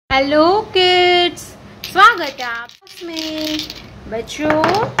Hello kids, स्वागत है आपस में। बच्चों,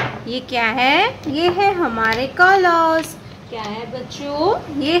 ये क्या है? ये है हमारे कलर्स। क्या है बच्चों?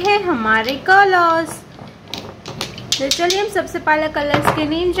 ये है हमारे कलर्स। तो चलिए हम सबसे पहले कलर्स के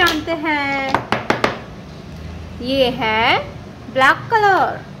नेम जानते हैं। ये है ब्लैक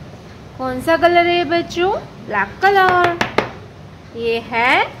कलर। कौन सा कलर है बच्चों? Black colour. ये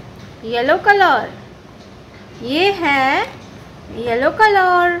है येलो कलर। ये है येलो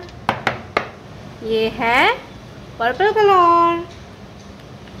कलर। ये है पर्पल कलर।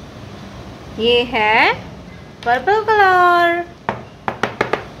 ये है पर्पल कलर।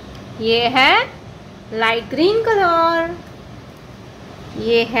 ये है लाइट ग्रीन कलर।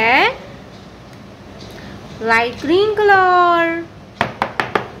 ये है लाइट ग्रीन कलर।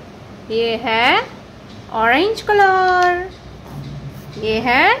 ये है ऑरेंज कलर। ये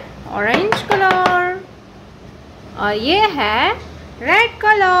है ऑरेंज कलर। और ये है रेड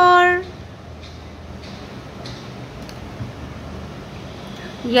कलर।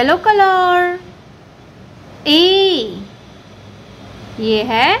 Yellow colour. ए, ये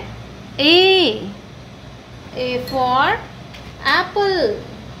है A for Apple.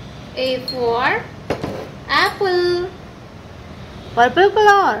 A for Apple. Purple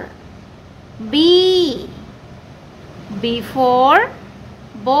colour. B for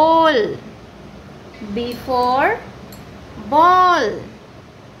ball. B for ball.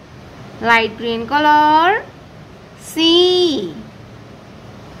 Light green color. C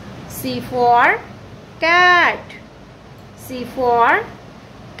for cat. C for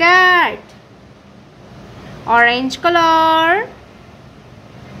cat. Orange color.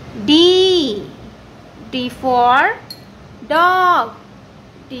 D for dog.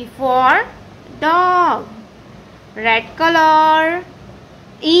 D for dog. Red color.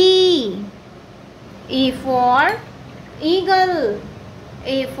 E for eagle.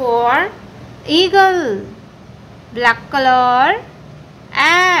 E for eagle. Black color.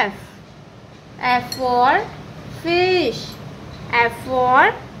 F for fish. F for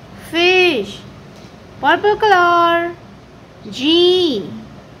fish. Purple color. G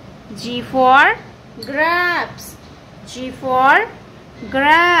for grapes. G for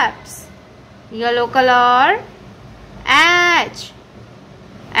grapes. Yellow color.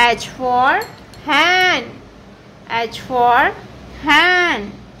 H for hand. H for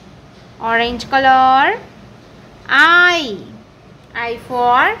hand. Orange color. I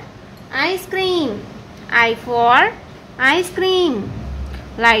for ice cream. I for ice cream.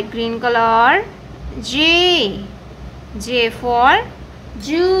 Light green color. J for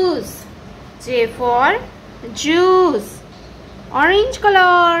juice. J for juice. Orange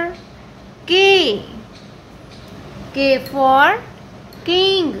color. K for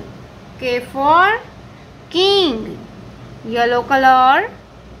king. K for king. Yellow color.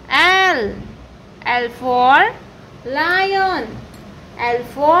 L for lion. L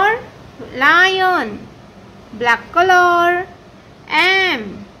for lion. Black color.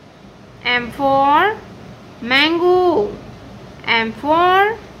 M for mango. M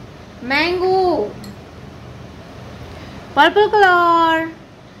for mango. Purple color.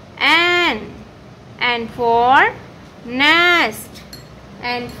 N for nest.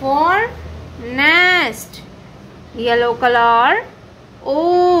 N for nest. Yellow color.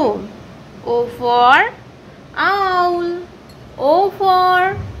 O for owl. O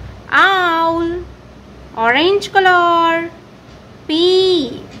for owl. Orange color. P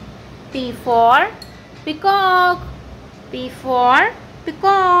for peacock. P for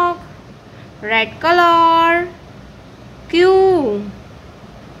peacock. Red color. Q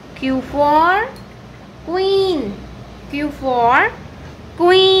for queen. Q for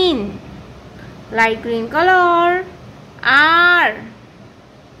queen. Light green color. R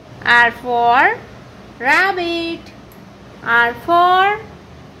for rabbit. R for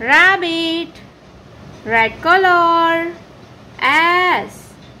rabbit. Red color.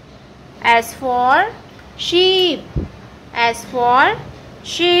 S for sheep. S for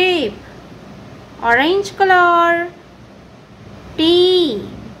sheep. Orange color. T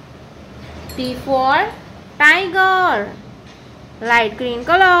for tiger. Light green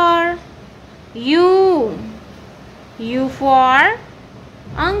color. U for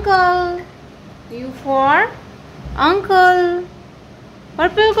uncle. U for uncle.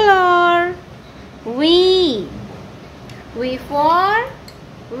 Purple color. V for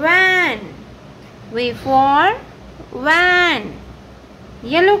van. V for van.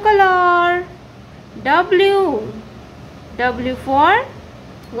 Yellow color. W for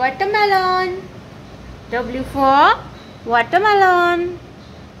watermelon. W for watermelon.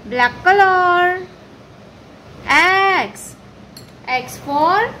 Black color. X X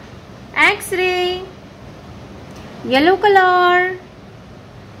for X-ray. Yellow color.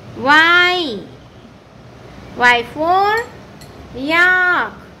 Y. Y for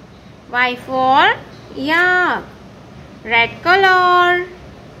yak. Y for yak. Red color.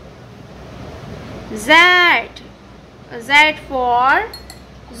 Z. Z for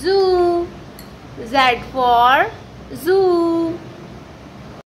zoo. Z for zoo.